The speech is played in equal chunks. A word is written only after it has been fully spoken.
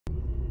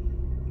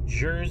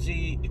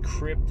Jersey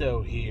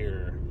crypto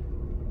here.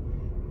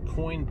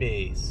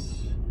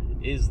 Coinbase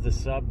is the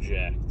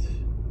subject,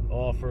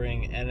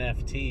 offering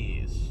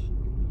NFTs.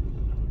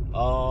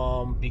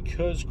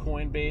 Because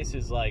Coinbase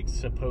is like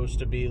supposed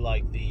to be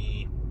like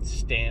the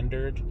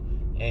standard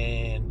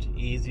and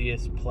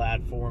easiest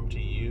platform to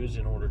use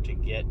in order to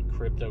get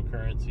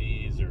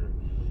cryptocurrencies or,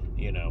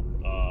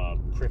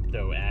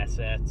 crypto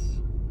assets,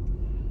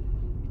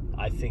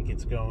 I think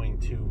it's going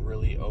to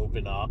really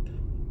open up,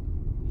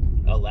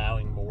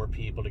 allowing more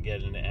people to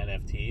get into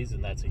NFTs,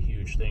 and that's a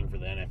huge thing for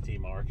the NFT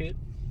market.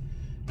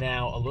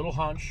 Now, a little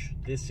hunch,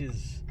 this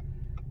is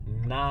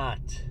not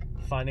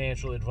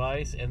financial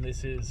advice, and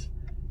this is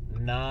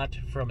not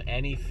from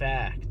any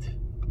fact,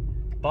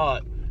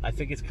 but I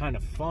think it's kind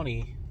of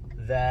funny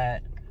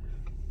that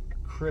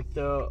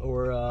crypto,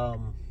 or I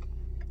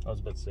was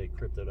about to say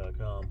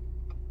crypto.com.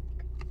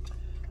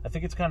 I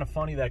think it's kind of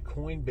funny that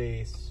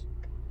Coinbase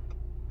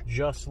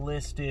just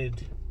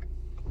listed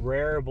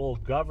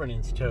Rarible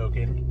governance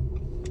token,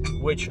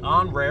 which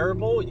on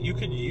Rarible you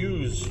could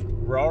use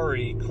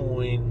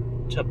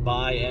Rarible to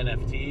buy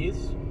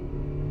NFTs.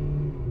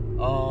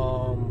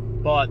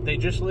 But they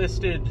just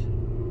listed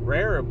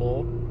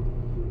Rarible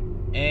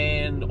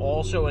and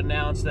also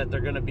announced that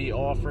they're going to be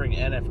offering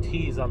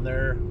NFTs on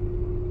their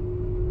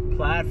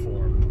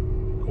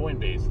platform,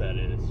 Coinbase that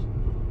is.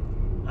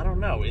 I don't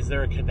know, is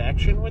there a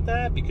connection with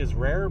that? Because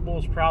Rarible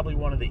is probably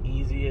one of the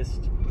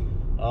easiest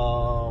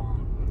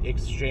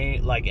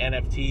exchange, like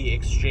NFT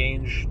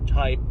exchange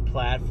type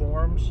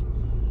platforms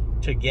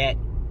to get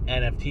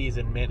NFTs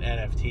and mint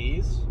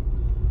NFTs.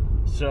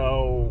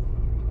 So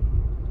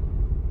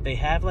they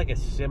have like a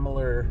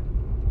similar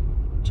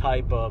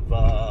type of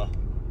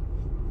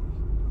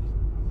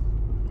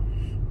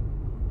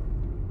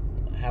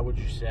how would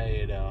you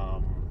say it,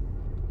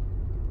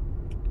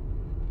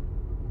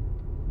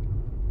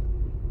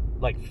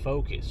 like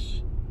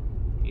focus,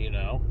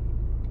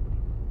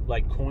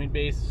 like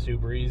Coinbase is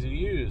super easy to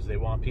use. They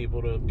want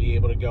people to be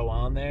able to go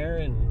on there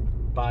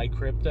and buy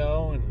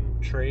crypto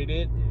and trade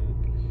it,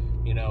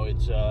 and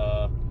it's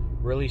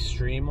really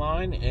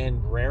streamlined.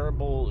 And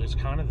Rarible is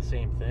kind of the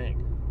same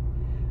thing.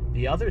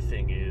 The other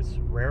thing is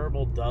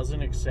Rarible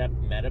doesn't accept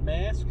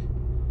MetaMask,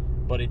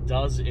 but it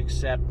does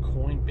accept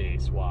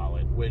Coinbase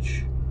wallet,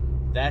 which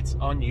that's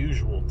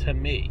unusual to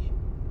me.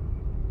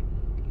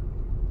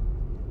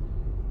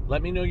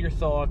 Let me know your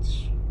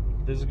thoughts.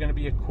 This is going to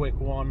be a quick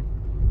one,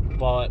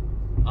 but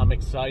I'm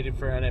excited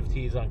for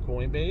NFTs on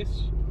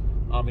Coinbase.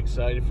 I'm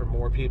excited for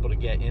more people to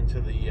get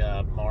into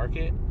the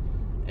market,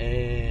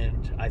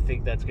 and I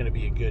think that's going to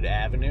be a good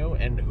avenue.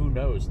 And who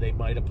knows, they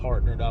might have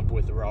partnered up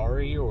with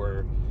Rari,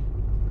 or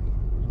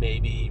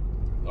maybe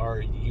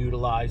are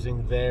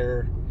utilizing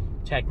their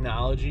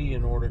technology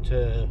in order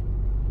to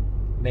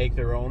make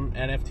their own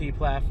NFT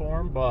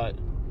platform, but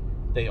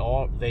they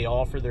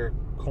offer their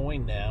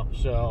coin now,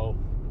 so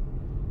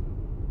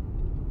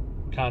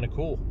kind of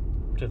cool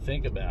to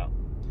think about.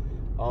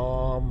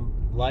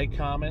 Like,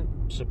 comment,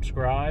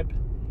 subscribe.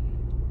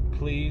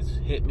 Please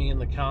hit me in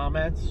the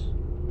comments.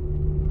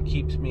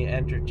 Keeps me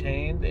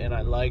entertained, and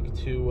I like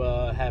to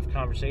have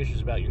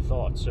conversations about your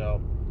thoughts.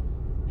 So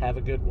have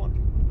a good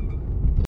one.